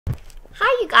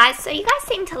Hi you guys, so you guys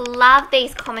seem to love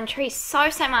these commentaries so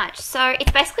much, so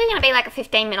it's basically going to be like a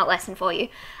 15-minute lesson for you.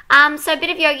 So a bit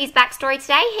of Yogi's backstory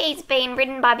today. He's been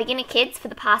ridden by beginner kids for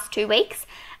the past 2 weeks,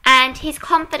 and his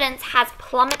confidence has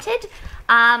plummeted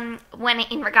when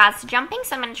in regards to jumping,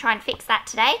 so I'm going to try and fix that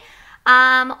today.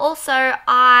 Also,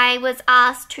 I was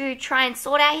asked to try and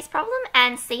sort out his problem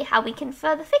and see how we can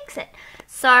further fix it.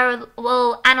 So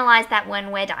we'll analyse that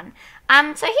when we're done.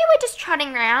 So here we're just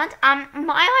trotting around.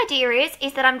 My idea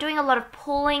is that I'm doing a lot of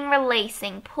pulling,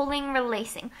 releasing,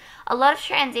 a lot of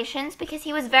transitions because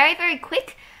he was very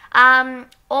quick,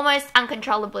 almost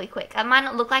uncontrollably quick. It might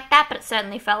not look like that, but it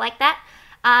certainly felt like that.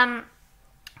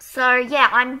 So yeah,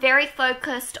 I'm very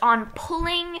focused on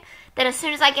pulling, then as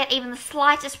soon as I get even the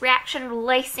slightest reaction,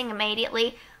 releasing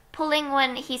immediately, pulling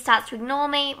when he starts to ignore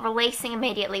me, releasing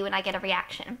immediately when I get a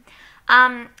reaction.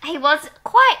 He was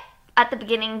quite, at the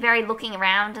beginning, very looking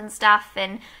around and stuff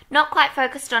and not quite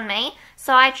focused on me,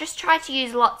 so I just tried to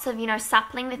use lots of,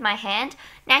 suppling with my hand.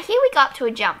 Now here we go up to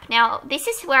a jump. Now this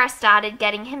is where I started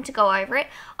getting him to go over it.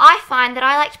 I find that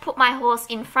I like to put my horse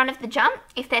in front of the jump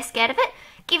if they're scared of it,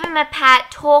 give them a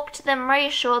pat, talk to them,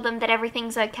 reassure them that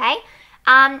everything's okay.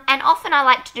 And often I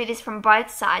like to do this from both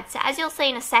sides. So as you'll see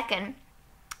in a second,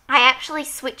 I actually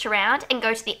switch around and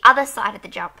go to the other side of the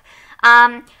jump.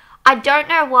 I don't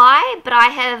know why, but I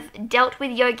have dealt with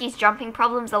Yogi's jumping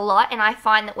problems a lot, and I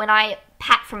find that when I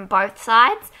pat from both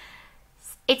sides,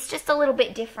 it's just a little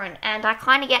bit different, and I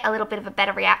kind of get a little bit of a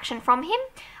better reaction from him.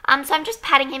 So I'm just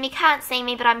patting him. He can't see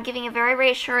me, but I'm giving a very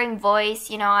reassuring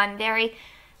voice. I'm very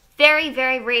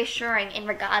reassuring in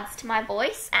regards to my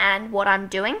voice and what I'm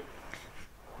doing.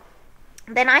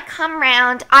 Then I come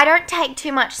round. I don't take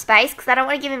too much space because I don't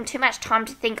want to give him too much time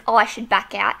to think, oh, I should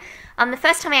back out. The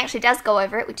first time he actually does go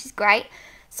over it, which is great.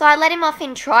 So I let him off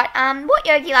in trot. What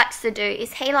Yogi likes to do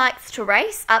is he likes to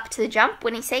race up to the jump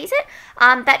when he sees it.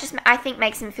 That just, I think,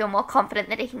 makes him feel more confident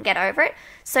that he can get over it.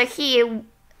 So here,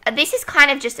 this is kind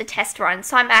of just a test run.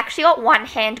 So I'm actually got one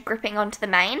hand gripping onto the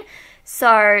mane.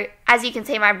 So as you can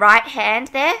see, my right hand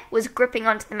there was gripping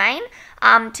onto the mane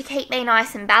to keep me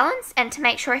nice and balanced and to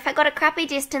make sure if I got a crappy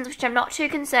distance, which I'm not too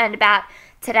concerned about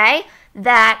today,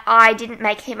 that I didn't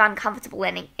make him uncomfortable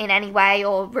in any way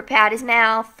or rip out his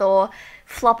mouth or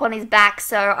flop on his back.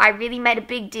 So I really made a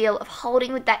big deal of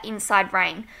holding with that inside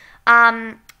rein.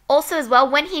 Also as well,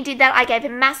 when he did that, I gave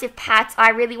him massive pats. I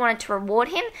really wanted to reward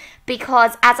him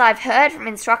because, as I've heard from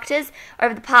instructors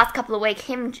over the past couple of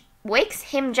weeks,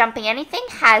 him jumping anything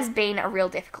has been a real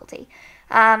difficulty.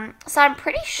 So I'm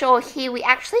pretty sure here we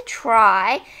actually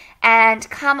try and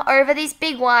come over this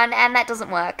big one, and that doesn't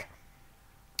work.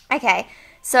 Okay,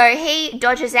 so he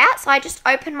dodges out, so I just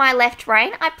open my left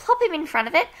rein, I plop him in front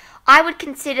of it. I would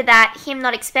consider that him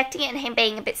not expecting it and him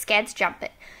being a bit scared to jump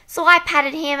it. So I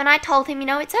patted him and I told him,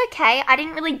 it's okay. I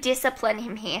didn't really discipline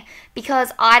him here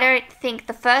because I don't think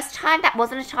the first time that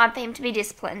wasn't a time for him to be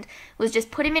disciplined. It was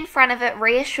just put him in front of it,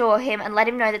 reassure him and let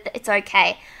him know that it's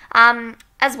okay.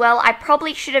 As well, I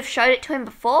probably should have showed it to him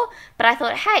before, but I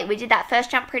thought, hey, we did that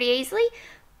first jump pretty easily.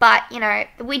 But,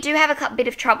 we do have a bit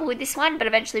of trouble with this one, but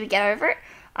eventually we get over it.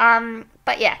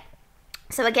 But yeah.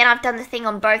 So again, I've done the thing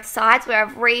on both sides where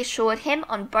I've reassured him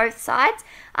on both sides.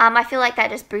 I feel like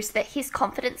that just boosted his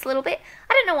confidence a little bit.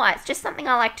 I don't know why. It's just something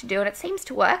I like to do, and it seems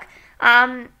to work.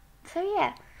 So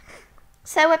yeah.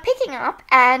 So we're picking up,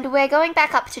 and we're going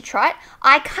back up to trot.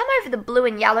 I come over the blue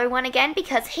and yellow one again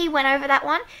because he went over that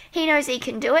one. He knows he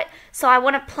can do it, so I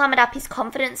want to plummet up his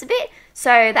confidence a bit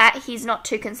so that he's not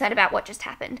too concerned about what just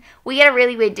happened. We get a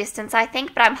really weird distance, I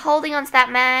think, but I'm holding onto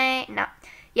that mane. No.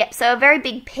 Yep, so a very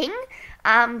big ping.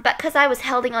 But because I was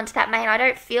holding onto that mane, I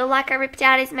don't feel like I ripped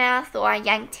out his mouth or I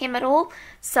yanked him at all.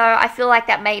 So I feel like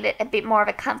that made it a bit more of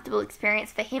a comfortable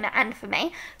experience for him and for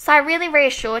me. So I really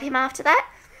reassured him after that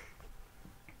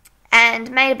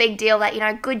and made a big deal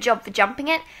that, good job for jumping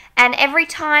it. And every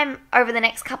time over the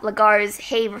next couple of goes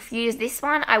he refused this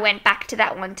one, I went back to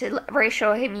that one to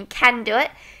reassure him you can do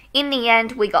it. In the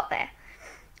end, we got there.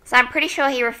 So I'm pretty sure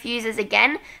he refuses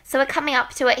again. So we're coming up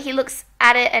to it. He looks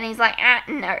at it and he's like,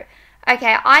 no.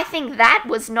 Okay, I think that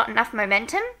was not enough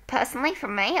momentum, personally,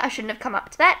 from me. I shouldn't have come up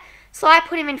to that. So I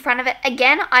put him in front of it.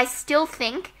 Again, I still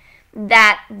think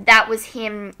that that was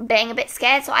him being a bit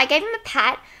scared. So I gave him a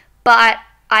pat, but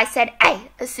I said, hey,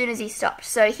 as soon as he stopped.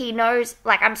 So he knows,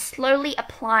 I'm slowly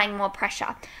applying more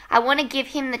pressure. I want to give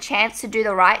him the chance to do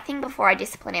the right thing before I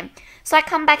discipline him. So I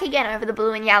come back again over the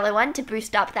blue and yellow one to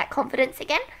boost up that confidence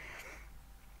again.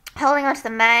 Holding onto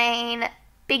the mane,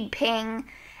 big ping.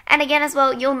 And again as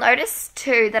well, you'll notice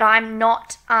too that I'm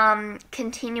not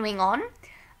continuing on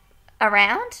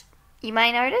around. You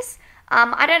may notice.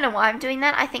 I don't know why I'm doing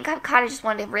that. I think I kind of just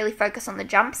wanted to really focus on the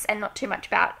jumps and not too much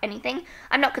about anything.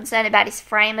 I'm not concerned about his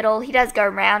frame at all. He does go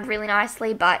around really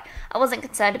nicely, but I wasn't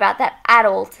concerned about that at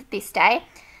all this day.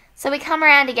 So we come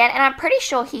around again, and I'm pretty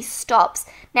sure he stops.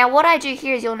 Now, what I do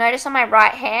here is you'll notice on my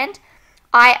right hand,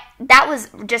 that was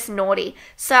just naughty.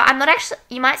 So I'm not actually,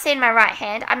 you might see in my right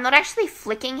hand, I'm not actually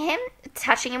flicking him,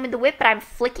 touching him with the whip, but I'm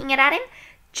flicking it at him,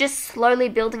 just slowly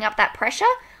building up that pressure.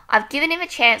 I've given him a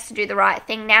chance to do the right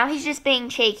thing. Now he's just being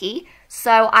cheeky,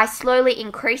 so I slowly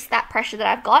increase that pressure that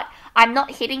I've got. I'm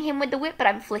not hitting him with the whip, but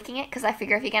I'm flicking it, because I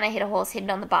figure if you're going to hit a horse, hit it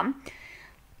on the bum.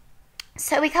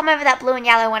 So we come over that blue and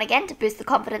yellow one again to boost the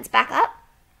confidence back up.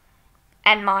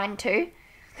 And mine too.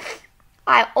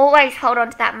 I always hold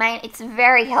on to that mane. It's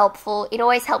very helpful. It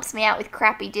always helps me out with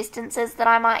crappy distances that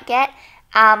I might get.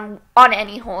 On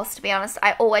any horse, to be honest,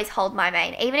 I always hold my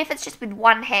mane. Even if it's just with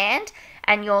one hand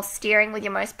and you're steering with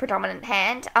your most predominant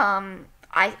hand,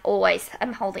 I always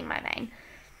am holding my mane.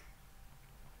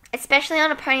 Especially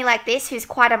on a pony like this, who's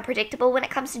quite unpredictable when it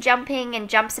comes to jumping and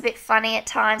jumps a bit funny at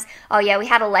times. Oh yeah, we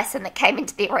had a lesson that came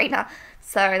into the arena,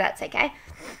 so that's okay.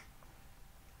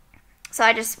 So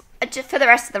I just for the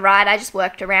rest of the ride, I just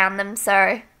worked around them,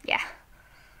 so yeah.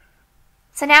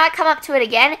 So now I come up to it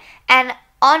again, and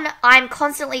I'm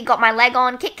constantly got my leg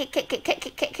on, kick,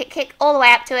 all the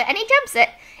way up to it, and he jumps it.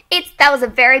 That was a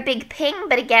very big ping,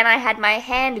 but again, I had my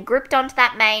hand gripped onto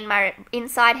that mane, my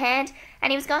inside hand,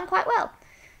 and he was going quite well.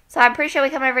 So I'm pretty sure we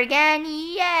come over again.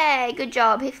 Yay, good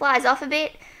job. He flies off a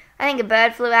bit. I think a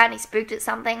bird flew out and he spooked at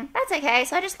something. That's okay,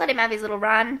 so I just let him have his little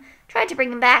run. Tried to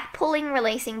bring him back, pulling,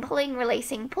 releasing, pulling,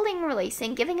 releasing, pulling,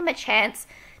 releasing, giving him a chance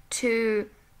to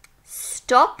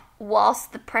stop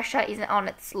whilst the pressure isn't on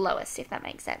its lowest, if that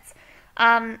makes sense.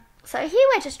 So here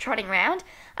we're just trotting around.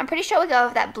 I'm pretty sure we go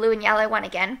over that blue and yellow one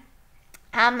again.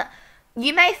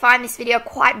 You may find this video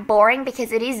quite boring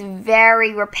because it is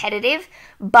very repetitive,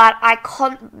 but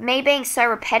me being so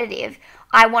repetitive,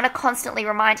 I want to constantly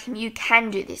remind him, you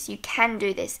can do this, you can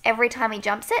do this, every time he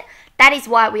jumps it. That is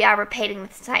why we are repeating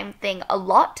the same thing a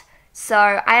lot. So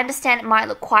I understand it might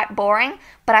look quite boring,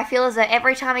 but I feel as though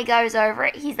every time he goes over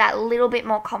it, he's that little bit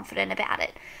more confident about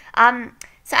it.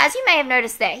 So as you may have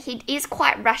noticed there, he is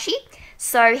quite rushy,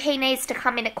 so he needs to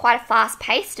come in at quite a fast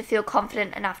pace to feel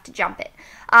confident enough to jump it.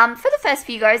 For the first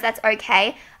few goes, that's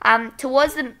okay.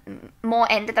 Towards the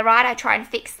more end of the ride, I try and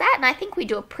fix that, and I think we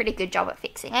do a pretty good job at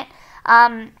fixing it.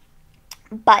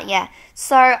 But yeah,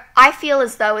 so I feel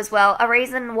as though as well, a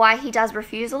reason why he does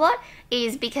refuse a lot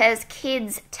is because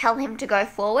kids tell him to go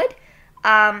forward,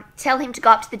 tell him to go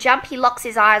up to the jump, he locks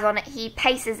his eyes on it, he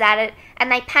paces at it,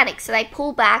 and they panic, so they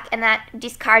pull back, and that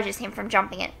discourages him from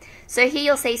jumping it. So here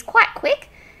you'll see he's quite quick,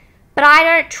 but I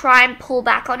don't try and pull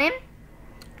back on him.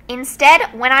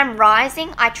 Instead, when I'm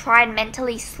rising, I try and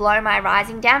mentally slow my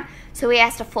rising down, so he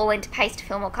has to fall into pace to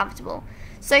feel more comfortable.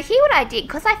 So here what I did,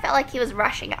 because I felt like he was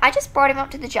rushing, I just brought him up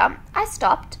to the jump. I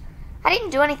stopped. I didn't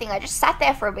do anything. I just sat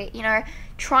there for a bit,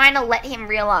 trying to let him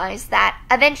realize that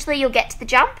eventually you'll get to the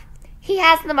jump. He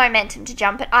has the momentum to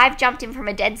jump it. I've jumped him from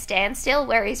a dead standstill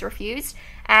where he's refused,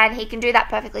 and he can do that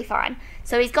perfectly fine.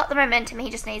 So he's got the momentum.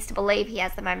 He just needs to believe he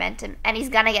has the momentum, and he's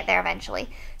going to get there eventually.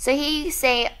 So here you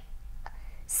see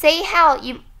how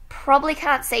you probably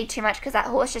can't see too much because that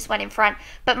horse just went in front,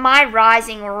 but my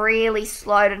rising really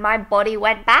slowed and my body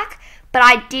went back, but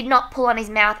I did not pull on his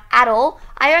mouth at all.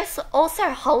 I also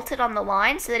halted on the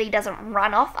line so that he doesn't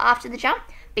run off after the jump,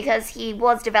 because he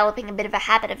was developing a bit of a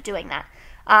habit of doing that.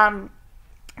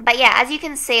 But yeah, as you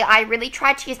can see, I really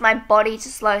tried to use my body to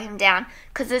slow him down,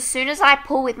 because as soon as I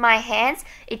pull with my hands,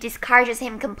 it discourages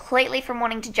him completely from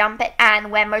wanting to jump it,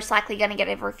 and we're most likely going to get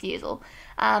a refusal,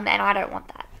 and I don't want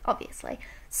that, obviously.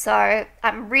 So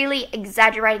I'm really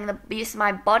exaggerating the use of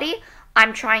my body.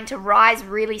 I'm trying to rise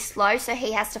really slow so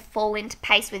he has to fall into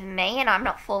pace with me and I'm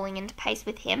not falling into pace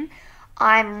with him.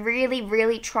 I'm really,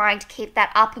 really trying to keep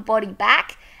that upper body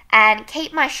back and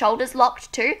keep my shoulders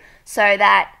locked too, so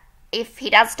that if he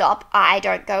does stop, I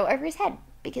don't go over his head,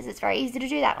 because it's very easy to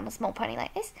do that on a small pony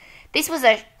like this. This was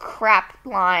a crap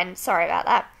line. Sorry about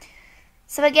that.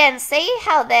 So again, see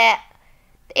how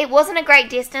it wasn't a great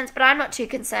distance, but I'm not too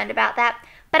concerned about that.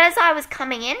 But as I was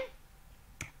coming in,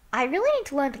 I really need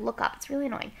to learn to look up. It's really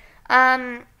annoying.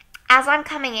 As I'm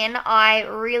coming in, I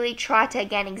really try to,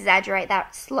 again, exaggerate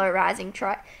that slow rising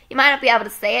trot. You might not be able to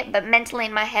see it, but mentally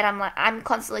in my head, I'm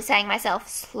constantly saying to myself,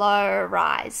 slow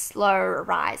rise, slow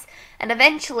rise. And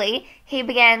eventually, he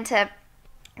began to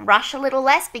rush a little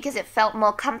less because it felt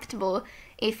more comfortable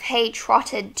if he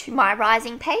trotted to my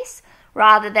rising pace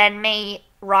rather than me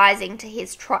rising to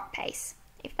his trot pace,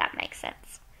 if that makes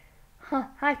sense. Huh,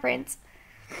 hi Prince.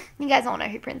 You guys all know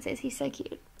who Prince is. He's so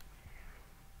cute.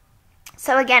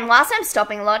 So again, whilst I'm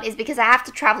stopping a lot is because I have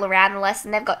to travel around the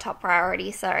lesson. They've got top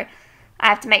priority, so I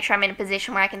have to make sure I'm in a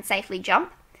position where I can safely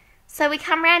jump. So we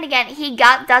come around again. He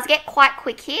does get quite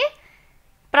quick here,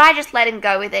 but I just let him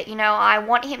go with it. You know, I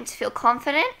want him to feel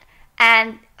confident,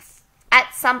 and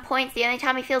at some points, the only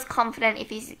time he feels confident if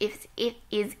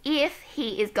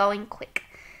he is going quick.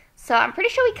 So I'm pretty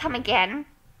sure we come again.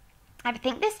 I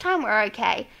think this time we're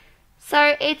okay.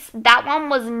 So that one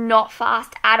was not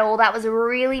fast at all. That was a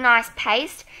really nice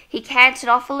pace. He canted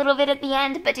off a little bit at the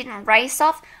end, but didn't race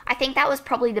off. I think that was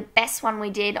probably the best one we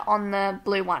did on the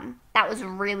blue one. That was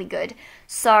really good.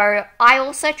 So I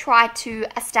also try to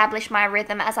establish my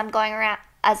rhythm as I'm going around,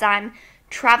 as I'm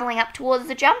traveling up towards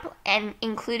the jump, and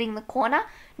including the corner,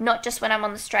 not just when I'm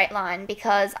on the straight line,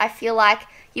 because I feel like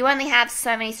you only have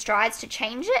so many strides to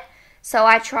change it. So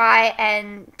I try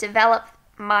and develop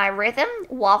my rhythm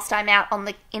whilst I'm out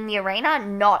in the arena,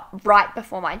 not right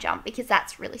before my jump, because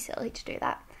that's really silly to do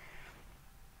that.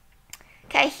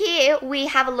 Okay, here we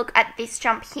have a look at this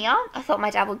jump here. I thought my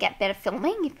dad would get better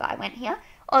filming if I went here.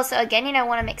 Also, again, you know,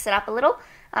 want to mix it up a little.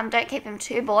 Don't keep him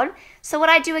too bored. So what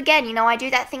I do again, you know, I do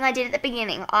that thing I did at the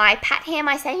beginning. I pat him,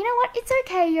 I say, you know what, it's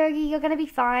okay, Yogi, you're going to be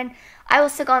fine. I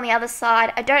also go on the other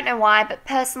side. I don't know why, but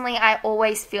personally, I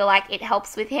always feel like it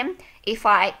helps with him if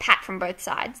I pat from both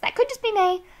sides. That could just be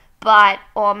me, or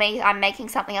I'm making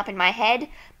something up in my head,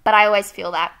 but I always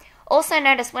feel that. Also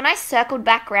notice when I circled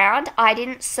back round, I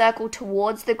didn't circle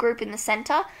towards the group in the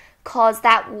center, because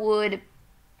that would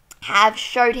have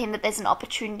showed him that there's an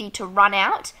opportunity to run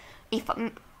out if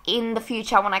in the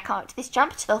future when I come up to this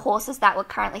jump to the horses that were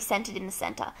currently centered in the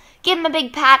center. Give him a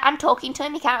big pat. I'm talking to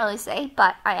him. You can't really see,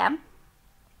 but I am.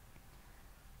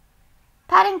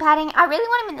 Patting, patting. I really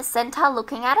want him in the center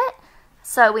looking at it.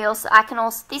 So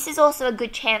this is also a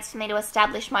good chance for me to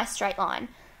establish my straight line.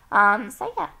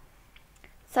 So yeah.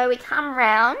 So we come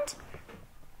round.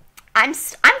 I'm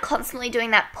constantly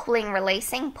doing that pulling,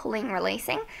 releasing,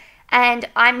 and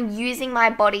I'm using my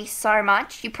body so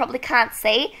much. You probably can't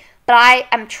see, but I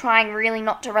am trying really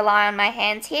not to rely on my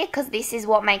hands here, because this is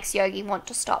what makes Yogi want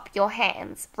to stop, your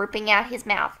hands ripping out his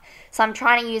mouth. So I'm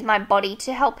trying to use my body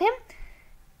to help him.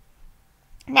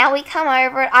 Now we come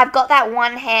over it. I've got that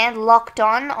one hand locked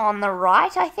on the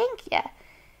right, I think. Yeah.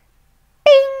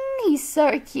 Bing! He's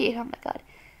so cute. Oh my god.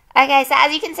 Okay, so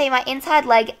as you can see, my inside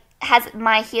leg has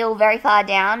my heel very far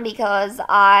down, because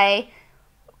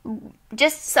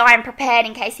just so I'm prepared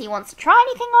in case he wants to try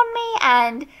anything on me.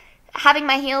 And having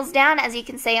my heels down, as you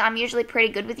can see, I'm usually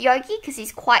pretty good with Yogi because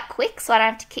he's quite quick, so I don't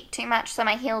have to kick too much, so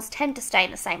my heels tend to stay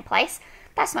in the same place.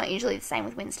 That's not usually the same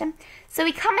with Winston. So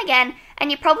we come again,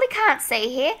 and you probably can't see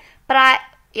here, but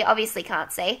you obviously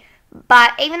can't see,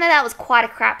 but even though that was quite a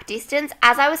crap distance,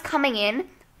 as I was coming in,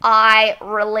 I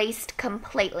released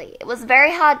completely. It was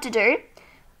very hard to do,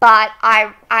 but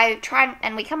I tried,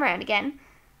 and we come around again.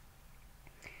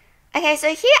 Okay, so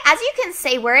here, as you can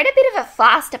see, we're at a bit of a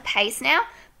faster pace now,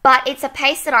 but it's a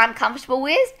pace that I'm comfortable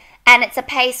with, and it's a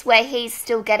pace where he's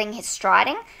still getting his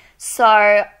striding.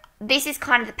 So this is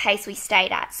kind of the pace we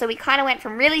stayed at. So we kind of went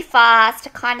from really fast to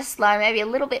kind of slow, maybe a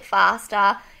little bit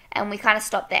faster, and we kind of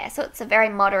stopped there. So it's a very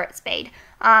moderate speed.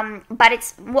 But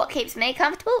it's what keeps me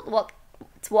comfortable,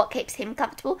 it's what keeps him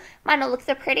comfortable. Might not look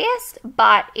the prettiest,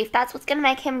 but if that's what's going to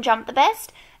make him jump the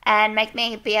best and make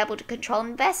me be able to control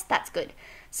him the best, that's good.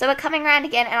 So we're coming around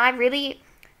again, and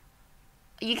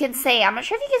you can see, I'm not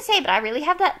sure if you can see, but I really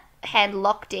have that hand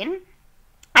locked in.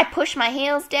 I push my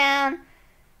heels down.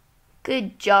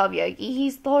 Good job, Yogi.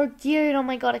 He's so cute. Oh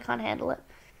my god, I can't handle it.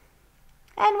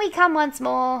 And we come once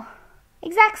more.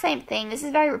 Exact same thing. This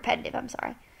is very repetitive, I'm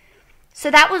sorry. So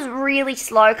that was really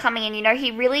slow coming in. You know,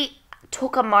 he really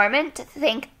took a moment to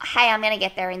think, hey, I'm going to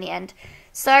get there in the end.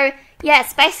 So,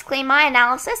 yes, basically my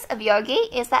analysis of Yogi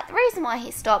is that the reason why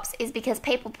he stops is because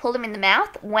people pull him in the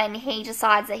mouth when he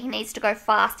decides that he needs to go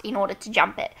fast in order to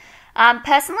jump it.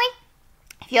 Personally,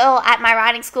 if you're at my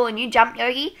riding school and you jump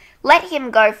Yogi, let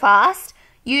him go fast.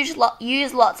 Use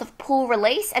lots of pull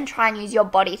release and try and use your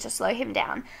body to slow him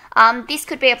down. This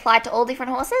could be applied to all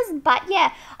different horses, but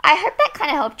yeah, I hope that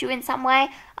kind of helped you in some way.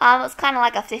 It was kind of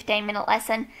like a 15-minute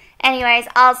lesson. Anyways,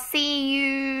 I'll see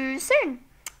you soon.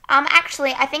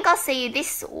 Actually, I think I'll see you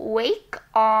this week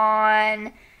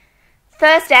on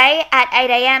Thursday at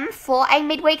 8 AM for a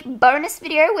midweek bonus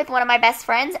video with one of my best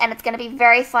friends, and it's going to be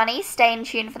very funny. Stay in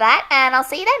tune for that, and I'll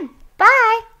see you then.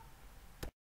 Bye!